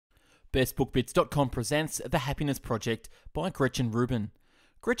BestBookBits.com presents The Happiness Project by Gretchen Rubin.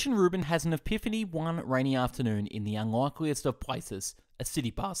 Gretchen Rubin has an epiphany one rainy afternoon in the unlikeliest of places, a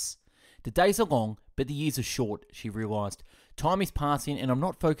city bus. The days are long, but the years are short, she realised. Time is passing and I'm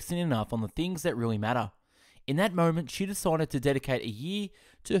not focusing enough on the things that really matter. In that moment, she decided to dedicate a year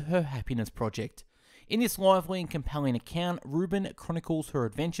to her happiness project. In this lively and compelling account, Rubin chronicles her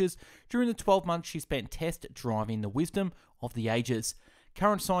adventures during the 12 months she spent test driving the wisdom of the ages,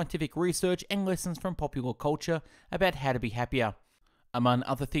 current scientific research and lessons from popular culture about how to be happier. Among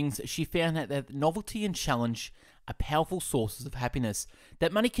other things, she found that novelty and challenge are powerful sources of happiness,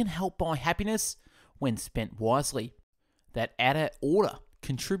 that money can help buy happiness when spent wisely, that outer order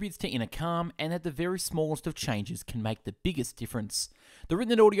contributes to inner calm, and that the very smallest of changes can make the biggest difference. The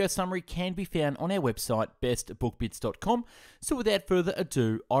written and audio summary can be found on our website, bestbookbits.com. So without further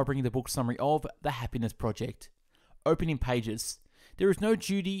ado, I bring you the book summary of The Happiness Project. Opening pages. There is no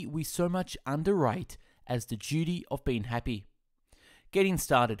duty we so much underrate as the duty of being happy. Getting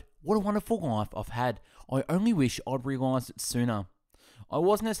started. What a wonderful life I've had. I only wish I'd realised it sooner. I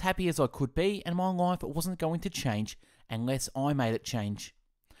wasn't as happy as I could be, and my life wasn't going to change unless I made it change.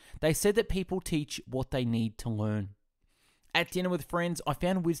 They said that people teach what they need to learn. At dinner with friends, I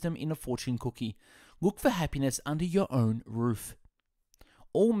found wisdom in a fortune cookie. Look for happiness under your own roof.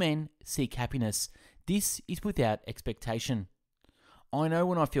 All men seek happiness. This is without expectation. I know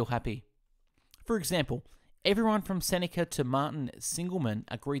when I feel happy. For example, everyone from Seneca to Martin Singelman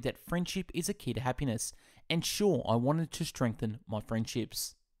agreed that friendship is a key to happiness, and sure, I wanted to strengthen my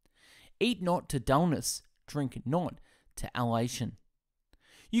friendships. Eat not to dullness, drink not to elation.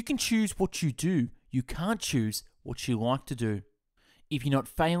 You can choose what you do, you can't choose what you like to do. If you're not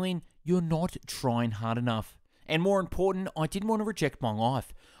failing, you're not trying hard enough. And more important, I didn't want to reject my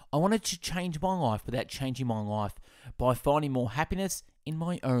life. I wanted to change my life without changing my life, by finding more happiness in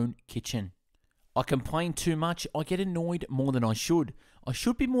my own kitchen. I complain too much, I get annoyed more than I should. I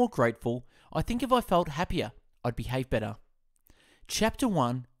should be more grateful. I think if I felt happier, I'd behave better. Chapter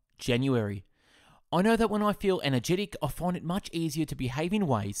 1, January. I know that when I feel energetic, I find it much easier to behave in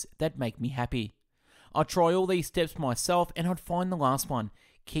ways that make me happy. I try all these steps myself and I'd find the last one,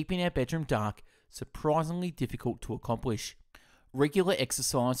 keeping our bedroom dark, surprisingly difficult to accomplish. Regular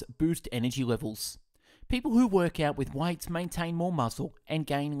exercise boosts energy levels. People who work out with weights maintain more muscle and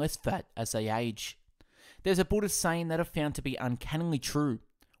gain less fat as they age. There's a Buddhist saying that I've found to be uncannily true.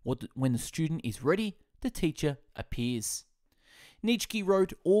 When the student is ready, the teacher appears. Nietzsche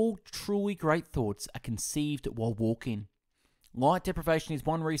wrote, all truly great thoughts are conceived while walking. Light deprivation is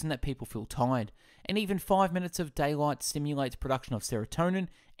one reason that people feel tired, and even 5 minutes of daylight stimulates production of serotonin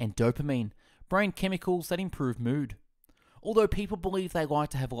and dopamine, brain chemicals that improve mood. Although people believe they like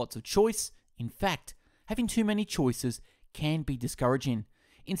to have lots of choice, in fact, having too many choices can be discouraging.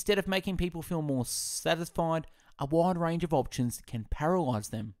 Instead of making people feel more satisfied, a wide range of options can paralyze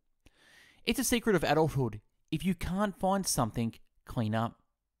them. It's a secret of adulthood. If you can't find something, clean up.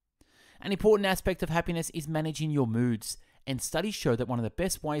 An important aspect of happiness is managing your moods, and studies show that one of the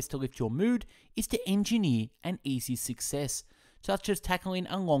best ways to lift your mood is to engineer an easy success, such as tackling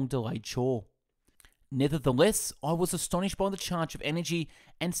a long-delayed chore. Nevertheless, I was astonished by the charge of energy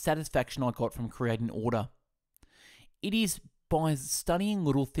and satisfaction I got from creating order. It is by studying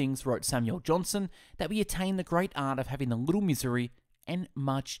little things, wrote Samuel Johnson, that we attain the great art of having a little misery and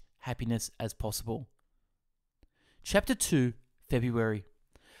much happiness as possible. Chapter 2, February.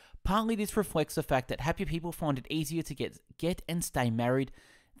 Partly this reflects the fact that happy people find it easier to get and stay married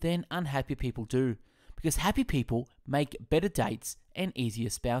than unhappy people do, because happy people make better dates and easier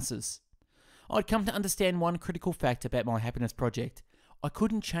spouses. I'd come to understand one critical fact about my happiness project. I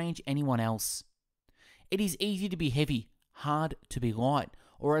couldn't change anyone else. It is easy to be heavy, hard to be light,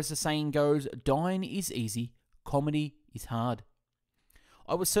 or as the saying goes, dying is easy, comedy is hard.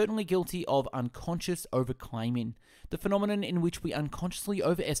 I was certainly guilty of unconscious overclaiming, the phenomenon in which we unconsciously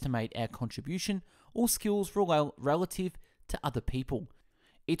overestimate our contribution or skills relative to other people.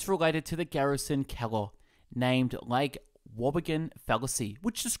 It's related to the Garrison-Keillor, named Lake Wobegon fallacy,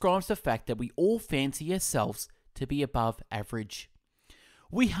 which describes the fact that we all fancy ourselves to be above average.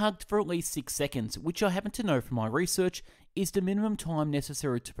 We hugged for at least 6 seconds, which I happen to know from my research is the minimum time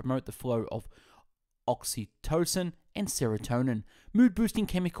necessary to promote the flow of oxytocin and serotonin, mood-boosting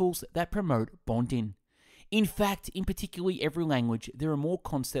chemicals that promote bonding. In fact, in particularly every language, there are more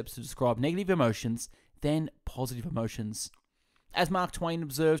concepts to describe negative emotions than positive emotions. As Mark Twain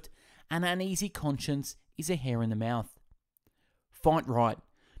observed, an uneasy conscience is a hair in the mouth. Fight right,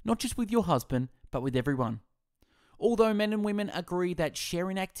 not just with your husband, but with everyone. Although men and women agree that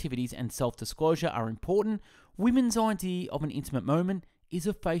sharing activities and self-disclosure are important, women's idea of an intimate moment is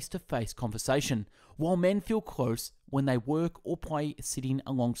a face-to-face conversation, while men feel close when they work or play sitting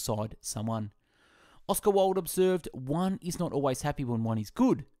alongside someone. Oscar Wilde observed, "One is not always happy when one is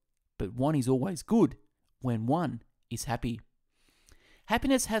good, but one is always good when one is happy."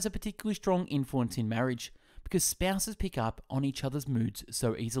 Happiness has a particularly strong influence in marriage because spouses pick up on each other's moods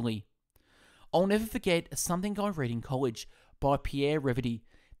so easily. I'll never forget something I read in college by Pierre Revity.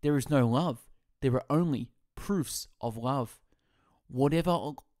 There is no love. There are only proofs of love.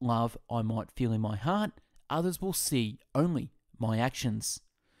 Whatever love I might feel in my heart, others will see only my actions.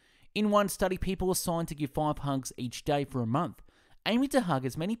 In one study, people assigned to give 5 hugs each day for a month, aiming to hug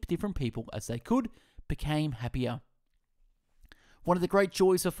as many different people as they could, became happier. One of the great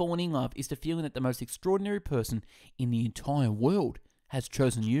joys of falling in love is the feeling that the most extraordinary person in the entire world has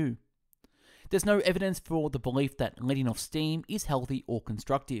chosen you. There's no evidence for the belief that letting off steam is healthy or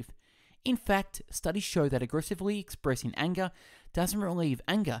constructive. In fact, studies show that aggressively expressing anger doesn't relieve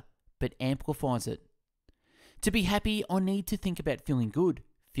anger, but amplifies it. To be happy, I need to think about feeling good,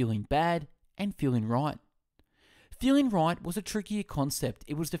 feeling bad, and feeling right. Feeling right was a trickier concept.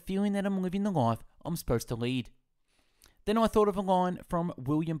 It was the feeling that I'm living the life I'm supposed to lead. Then I thought of a line from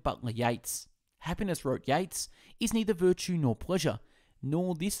William Butler Yeats. "Happiness," wrote Yeats, "is neither virtue nor pleasure,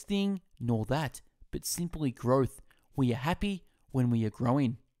 nor this thing nor that, but simply growth. We are happy when we are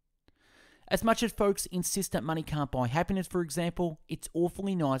growing." As much as folks insist that money can't buy happiness, for example, it's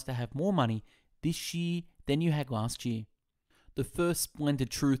awfully nice to have more money this year than you had last year. The first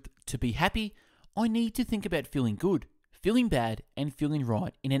splendid truth: to be happy, I need to think about feeling good, feeling bad, and feeling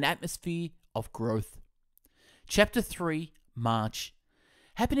right in an atmosphere of growth. Chapter 3, March.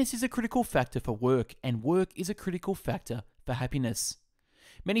 Happiness is a critical factor for work, and work is a critical factor for happiness.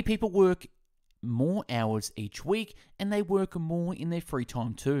 Many people work more hours each week, and they work more in their free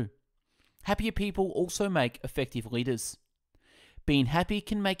time too. Happier people also make effective leaders. Being happy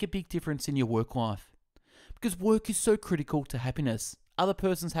can make a big difference in your work life. Because work is so critical to happiness, Other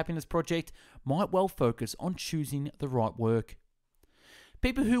Person's Happiness Project might well focus on choosing the right work.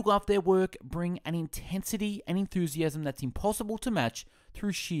 People who love their work bring an intensity and enthusiasm that's impossible to match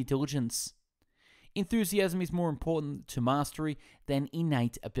through sheer diligence. Enthusiasm is more important to mastery than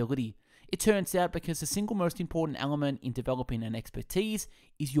innate ability. It turns out because the single most important element in developing an expertise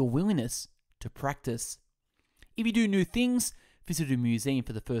is your willingness to practice. If you do new things, visit a museum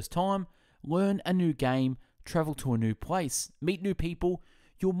for the first time, learn a new game, travel to a new place, meet new people,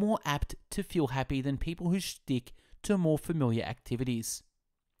 you're more apt to feel happy than people who stick to more familiar activities.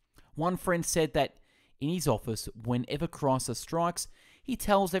 One friend said that in his office, whenever crisis strikes, he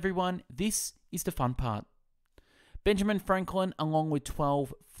tells everyone this is the fun part. Benjamin Franklin, along with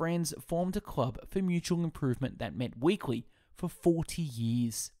 12 friends, formed a club for mutual improvement that met weekly for 40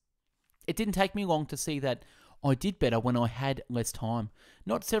 years. It didn't take me long to see that I did better when I had less time.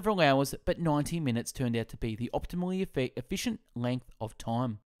 Not several hours, but 90 minutes turned out to be the optimally efficient length of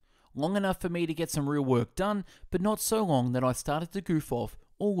time. Long enough for me to get some real work done, but not so long that I started to goof off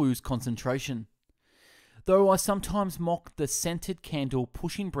or lose concentration. Though I sometimes mock the scented candle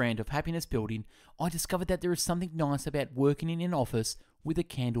pushing brand of happiness building, I discovered that there is something nice about working in an office with a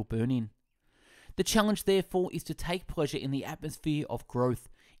candle burning. The challenge, therefore, is to take pleasure in the atmosphere of growth,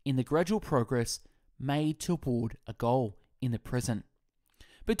 in the gradual progress made toward a goal in the present.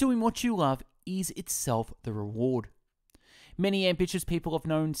 But doing what you love is itself the reward. Many ambitious people I've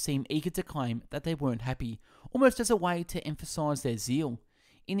known seem eager to claim that they weren't happy, almost as a way to emphasize their zeal.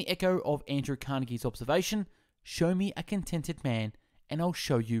 In the echo of Andrew Carnegie's observation, show me a contented man and I'll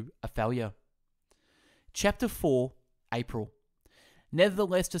show you a failure. Chapter 4, April.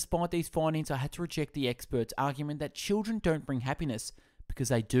 Nevertheless, despite these findings, I had to reject the experts' argument that children don't bring happiness, because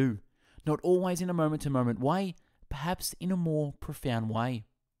they do. Not always in a moment-to-moment way, perhaps in a more profound way.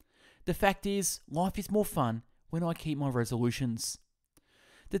 The fact is, life is more fun when I keep my resolutions.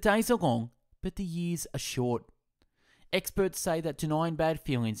 The days are long, but the years are short. Experts say that denying bad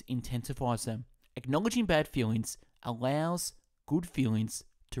feelings intensifies them. Acknowledging bad feelings allows good feelings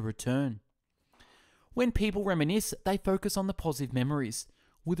to return. When people reminisce, they focus on the positive memories,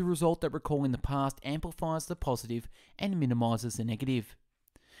 with the result that recalling the past amplifies the positive and minimizes the negative.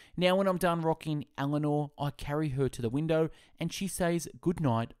 Now when I'm done rocking Eleanor, I carry her to the window and she says, "Good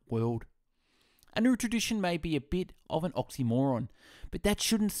night, world." A new tradition may be a bit of an oxymoron, but that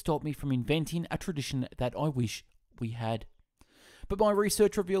shouldn't stop me from inventing a tradition that I wish we had. But my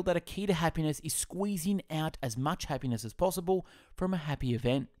research revealed that a key to happiness is squeezing out as much happiness as possible from a happy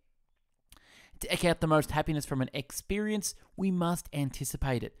event. To eke out the most happiness from an experience, we must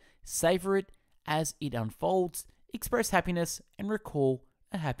anticipate it, savor it as it unfolds, express happiness, and recall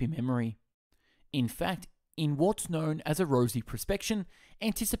a happy memory. In fact, In what's known as a rosy prospection,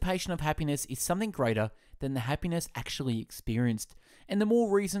 anticipation of happiness is something greater than the happiness actually experienced, and the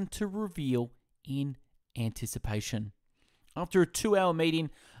more reason to reveal in anticipation. After a 2-hour meeting,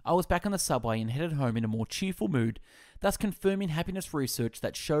 I was back on the subway and headed home in a more cheerful mood, thus confirming happiness research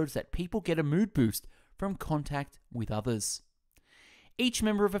that shows that people get a mood boost from contact with others. Each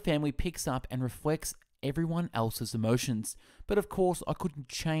member of a family picks up and reflects everyone else's emotions, but of course I couldn't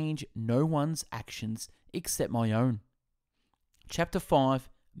change no one's actions except my own. Chapter 5,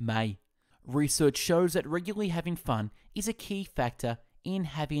 May. Research shows that regularly having fun is a key factor in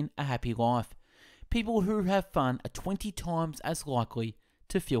having a happy life. People who have fun are 20 times as likely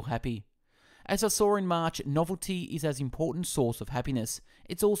to feel happy. As I saw in March, novelty is an important source of happiness.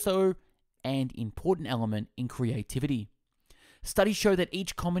 It's also an important element in creativity. Studies show that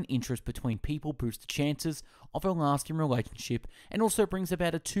each common interest between people boosts the chances of a lasting relationship and also brings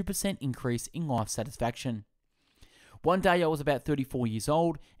about a 2% increase in life satisfaction. One day I was about 34 years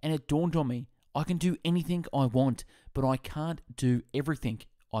old and it dawned on me, I can do anything I want, but I can't do everything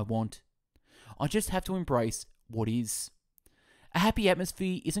I want. I just have to embrace what is. A happy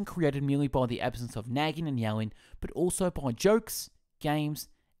atmosphere isn't created merely by the absence of nagging and yelling, but also by jokes, games,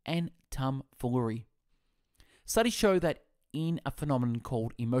 and tomfoolery. Studies show that in a phenomenon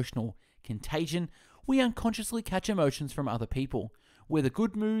called emotional contagion, we unconsciously catch emotions from other people, whether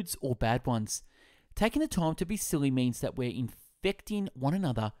good moods or bad ones. Taking the time to be silly means that we're infecting one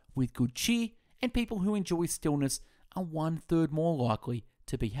another with good cheer, and people who enjoy stillness are 1/3 more likely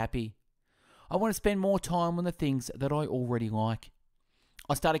to be happy. I want to spend more time on the things that I already like.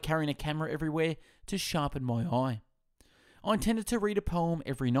 I started carrying a camera everywhere to sharpen my eye. I intended to read a poem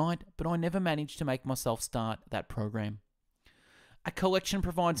every night, but I never managed to make myself start that program. A collection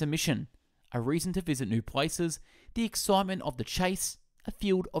provides a mission, a reason to visit new places, the excitement of the chase, a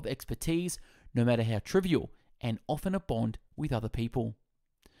field of expertise, no matter how trivial, and often a bond with other people.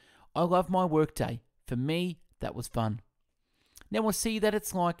 I love my workday. For me, that was fun. Now I see that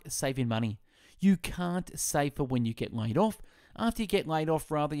it's like saving money. You can't save for when you get laid off. After you get laid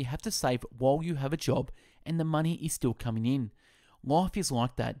off, rather, you have to save while you have a job and the money is still coming in. Life is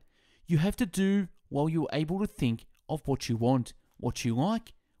like that. You have to do while you're able to think of what you want, what you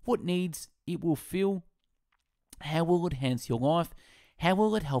like, what needs it will fill, how will it enhance your life, how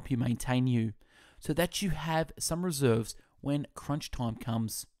will it help you maintain you, so that you have some reserves when crunch time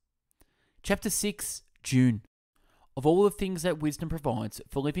comes. Chapter 6, June. Of all the things that wisdom provides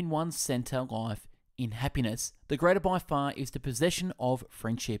for living one's center life in happiness, the greater by far is the possession of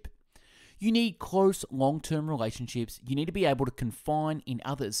friendship. You need close, long-term relationships. You need to be able to confide in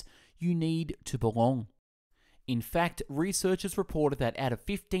others. You need to belong. In fact, researchers reported that out of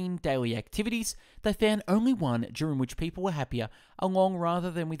 15 daily activities, they found only one during which people were happier along rather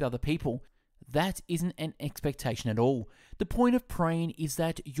than with other people. That isn't an expectation at all. The point of praying is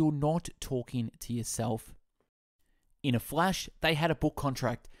that you're not talking to yourself. In a flash, they had a book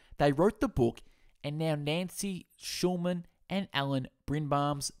contract. They wrote the book, and now Nancy Schulman and Alan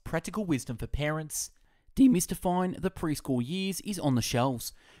Brinbaum's Practical Wisdom for Parents, Demystifying the Preschool Years, is on the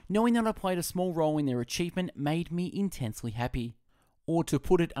shelves. Knowing that I played a small role in their achievement made me intensely happy. Or to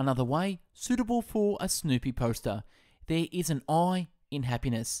put it another way, suitable for a Snoopy poster, there is an I in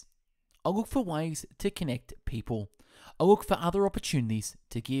happiness. I look for ways to connect people. I look for other opportunities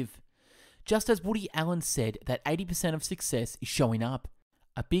to give. Just as Woody Allen said that 80% of success is showing up,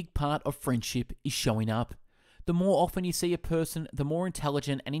 a big part of friendship is showing up. The more often you see a person, the more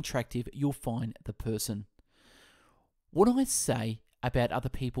intelligent and attractive you'll find the person. What I say about other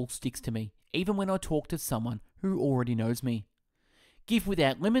people sticks to me, even when I talk to someone who already knows me. Give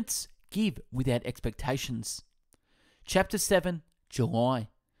without limits, give without expectations. Chapter 7, July.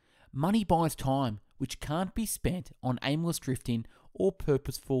 Money buys time, which can't be spent on aimless drifting or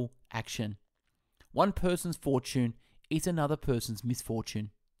purposeful action. One person's fortune is another person's misfortune.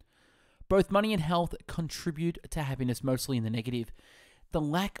 Both money and health contribute to happiness, mostly in the negative. The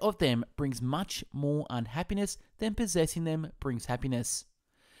lack of them brings much more unhappiness than possessing them brings happiness.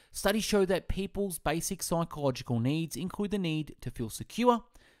 Studies show that people's basic psychological needs include the need to feel secure,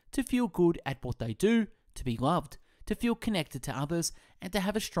 to feel good at what they do, to be loved, to feel connected to others, and to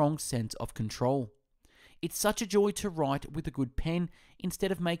have a strong sense of control. It's such a joy to write with a good pen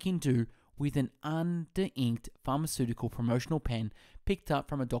instead of making do with an under-inked pharmaceutical promotional pen picked up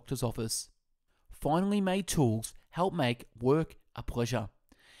from a doctor's office. Finally made tools help make work a pleasure.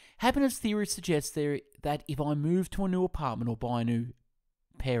 Happiness theory suggests that if I move to a new apartment or buy a new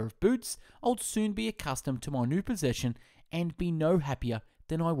pair of boots, I'll soon be accustomed to my new possession and be no happier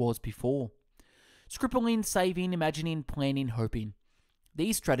than I was before. Scribbling, saving, imagining, planning, hoping.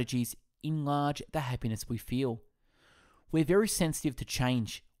 These strategies enlarge the happiness we feel. We're very sensitive to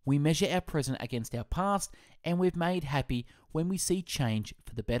change. We measure our present against our past, and we're made happy when we see change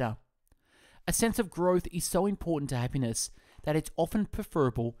for the better. A sense of growth is so important to happiness that it's often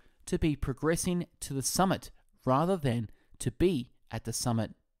preferable to be progressing to the summit rather than to be at the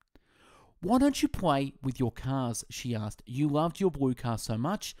summit. "Why don't you play with your cars?" she asked. "You loved your blue car so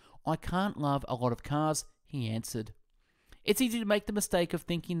much." "I can't love a lot of cars," he answered. It's easy to make the mistake of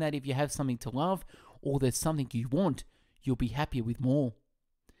thinking that if you have something to love or there's something you want, you'll be happier with more.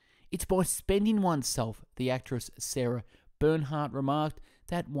 It's by spending oneself, the actress Sarah Bernhardt remarked,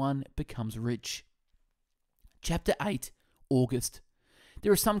 that one becomes rich. Chapter 8, August.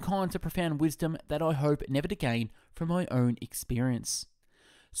 There are some kinds of profound wisdom that I hope never to gain from my own experience.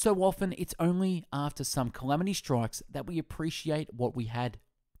 So often it's only after some calamity strikes that we appreciate what we had.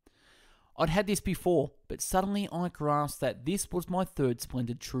 I'd had this before, but suddenly I grasped that this was my third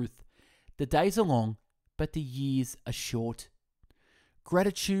splendid truth. The days are long, but the years are short.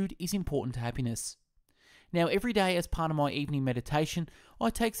 Gratitude is important to happiness. Now, every day as part of my evening meditation, I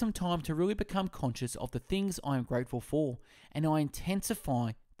take some time to really become conscious of the things I am grateful for, and I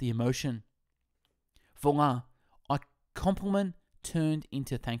intensify the emotion. Voila, a compliment turned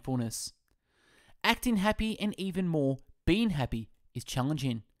into thankfulness. Acting happy and even more, being happy is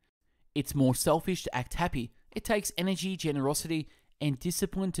challenging. It's more selfish to act happy. It takes energy, generosity, and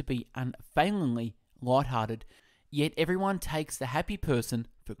discipline to be unfailingly lighthearted. Yet everyone takes the happy person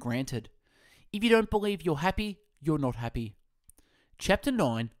for granted. If you don't believe you're happy, you're not happy. Chapter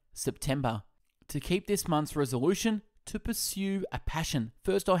 9, September. To keep this month's resolution, to pursue a passion.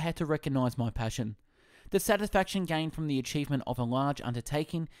 First, I had to recognize my passion. The satisfaction gained from the achievement of a large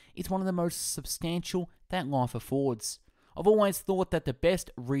undertaking is one of the most substantial that life affords. I've always thought that the best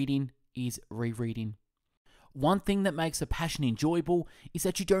reading is rereading. One thing that makes a passion enjoyable is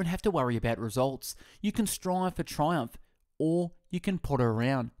that you don't have to worry about results. You can strive for triumph, or you can potter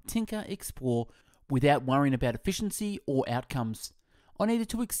around, tinker, explore, without worrying about efficiency or outcomes. I needed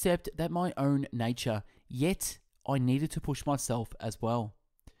to accept that my own nature, yet I needed to push myself as well.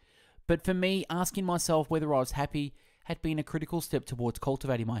 But for me, asking myself whether I was happy had been a critical step towards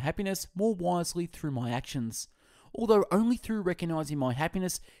cultivating my happiness more wisely through my actions. Although only through recognizing my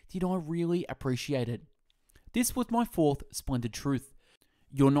happiness did I really appreciate it. This was my fourth splendid truth.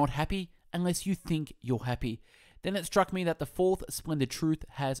 You're not happy unless you think you're happy. Then it struck me that the fourth splendid truth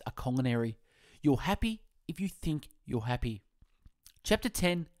has a corollary. You're happy if you think you're happy. Chapter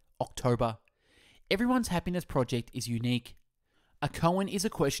 10, October. Everyone's happiness project is unique. A koan is a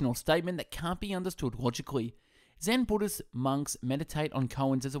question or statement that can't be understood logically. Zen Buddhist monks meditate on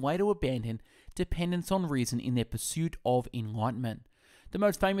koans as a way to abandon dependence on reason in their pursuit of enlightenment. The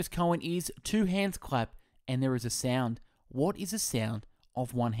most famous koan is 2 hands clap and there is a sound. What is the sound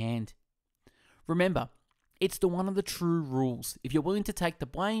of one hand? Remember, it's the one of the true rules. If you're willing to take the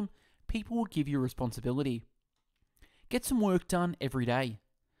blame, people will give you responsibility. Get some work done every day.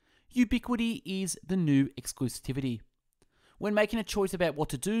 Ubiquity is the new exclusivity. When making a choice about what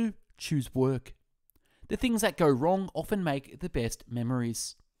to do, choose work. The things that go wrong often make the best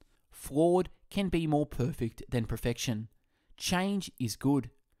memories. Flawed can be more perfect than perfection. Change is good.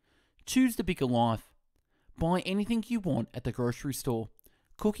 Choose the bigger life. Buy anything you want at the grocery store.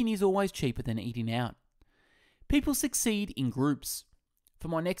 Cooking is always cheaper than eating out. People succeed in groups. For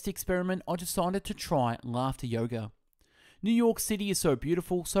my next experiment, I decided to try laughter yoga. New York City is so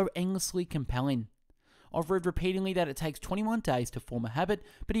beautiful, so endlessly compelling. I've read repeatedly that it takes 21 days to form a habit,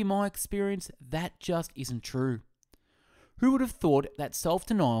 but in my experience, that just isn't true. Who would have thought that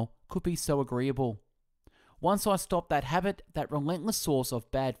self-denial could be so agreeable? Once I stopped that habit, that relentless source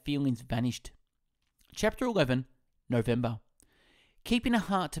of bad feelings vanished. Chapter 11, November. Keeping a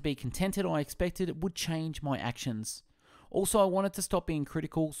heart to be contented, I expected would change my actions. Also, I wanted to stop being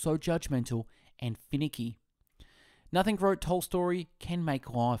critical, so judgmental, and finicky. Nothing, wrote Tolstoy, can make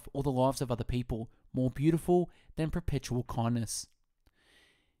life or the lives of other people more beautiful than perpetual kindness.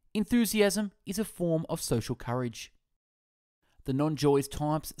 Enthusiasm is a form of social courage. The non-joyous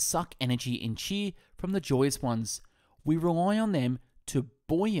types suck energy and cheer from the joyous ones. We rely on them to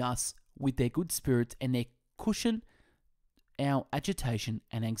buoy us with their good spirits and they cushion our agitation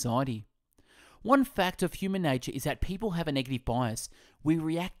and anxiety. One fact of human nature is that people have a negative bias. We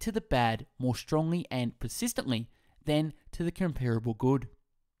react to the bad more strongly and persistently than to the comparable good.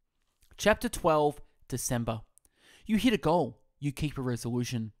 Chapter 12, December. You hit a goal, you keep a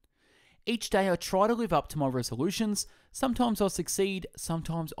resolution. Each day I try to live up to my resolutions. Sometimes I succeed,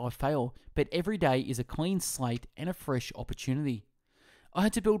 sometimes I fail, but every day is a clean slate and a fresh opportunity. I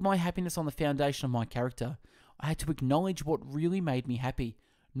had to build my happiness on the foundation of my character. I had to acknowledge what really made me happy,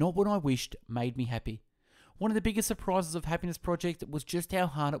 not what I wished made me happy. One of the biggest surprises of Happiness Project was just how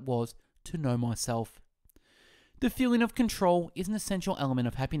hard it was to know myself. The feeling of control is an essential element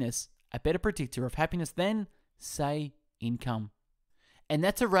of happiness, a better predictor of happiness than, say, income. And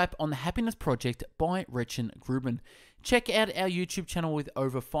that's a wrap on the Happiness Project by Gretchen Rubin. Check out our YouTube channel with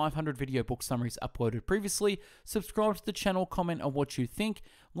over 500 video book summaries uploaded previously. Subscribe to the channel, comment on what you think,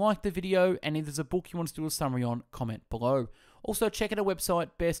 like the video, and if there's a book you want us to do a summary on, comment below. Also, check out our website,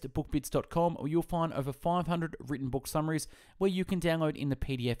 bestbookbits.com, where you'll find over 500 written book summaries where you can download in the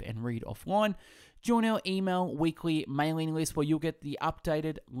PDF and read offline. Join our email weekly mailing list where you'll get the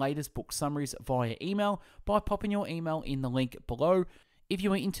updated latest book summaries via email by popping your email in the link below. If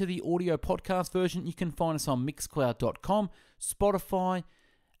you are into the audio podcast version, you can find us on mixcloud.com, Spotify,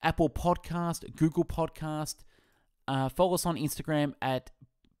 Apple Podcast, Google Podcast. Follow us on Instagram at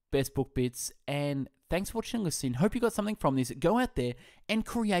bestbookbits. And thanks for watching and listening. Hope you got something from this. Go out there and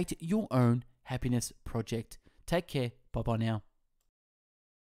create your own happiness project. Take care. Bye-bye now.